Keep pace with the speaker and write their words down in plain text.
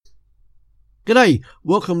G'day,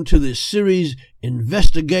 welcome to this series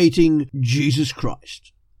investigating Jesus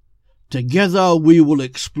Christ. Together we will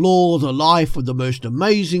explore the life of the most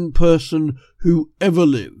amazing person who ever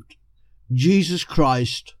lived, Jesus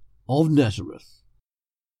Christ of Nazareth.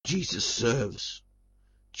 Jesus serves.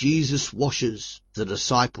 Jesus washes the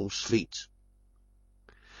disciples' feet.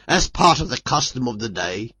 As part of the custom of the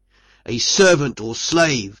day, a servant or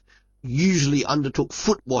slave usually undertook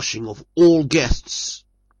foot washing of all guests.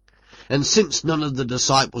 And since none of the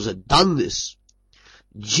disciples had done this,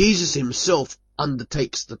 Jesus himself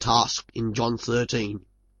undertakes the task in John 13.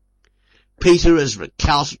 Peter, as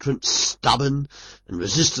recalcitrant, stubborn, and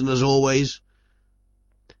resistant as always,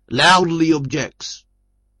 loudly objects.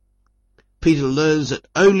 Peter learns that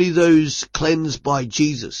only those cleansed by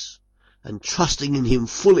Jesus and trusting in him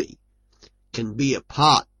fully can be a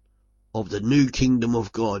part of the new kingdom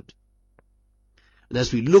of God. And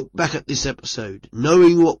as we look back at this episode,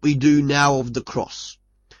 knowing what we do now of the cross,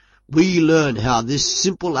 we learn how this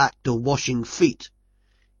simple act of washing feet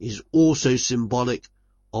is also symbolic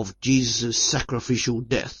of Jesus' sacrificial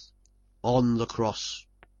death on the cross.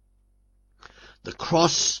 The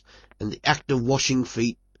cross and the act of washing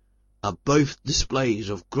feet are both displays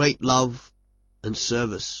of great love and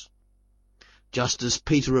service. Just as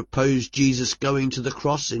Peter opposed Jesus going to the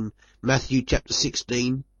cross in Matthew chapter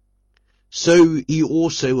 16, so he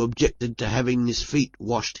also objected to having his feet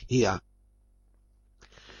washed here.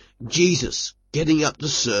 Jesus getting up to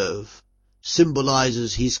serve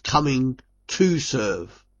symbolizes his coming to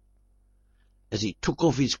serve. As he took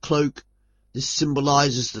off his cloak, this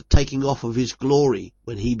symbolizes the taking off of his glory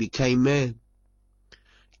when he became man.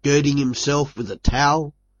 Girding himself with a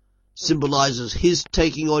towel symbolizes his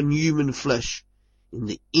taking on human flesh in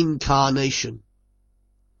the incarnation.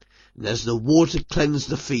 And as the water cleansed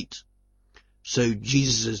the feet, so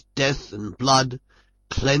Jesus' death and blood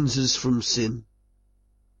cleanses from sin.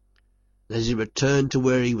 And as he returned to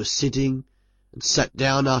where he was sitting and sat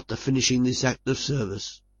down after finishing this act of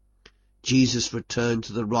service, Jesus returned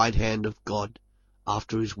to the right hand of God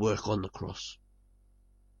after his work on the cross.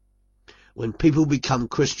 When people become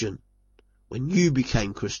Christian, when you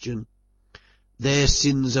became Christian, their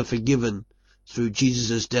sins are forgiven through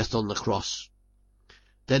Jesus' death on the cross.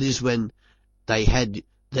 That is when they had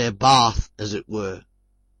their bath, as it were.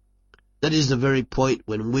 That is the very point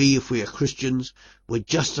when we, if we are Christians, we're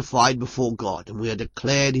justified before God and we are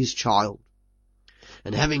declared his child.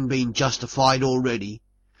 And having been justified already,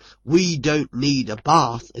 we don't need a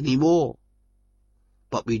bath anymore.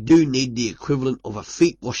 But we do need the equivalent of a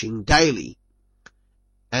feet washing daily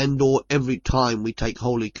and or every time we take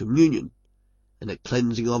Holy Communion, and a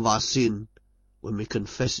cleansing of our sin when we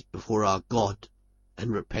confess it before our God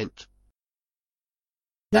and repent.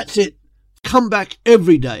 That's it. Come back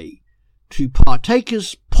every day to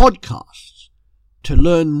Partakers Podcasts to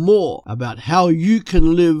learn more about how you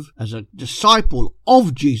can live as a disciple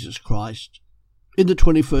of Jesus Christ in the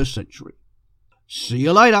 21st century. See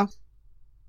you later.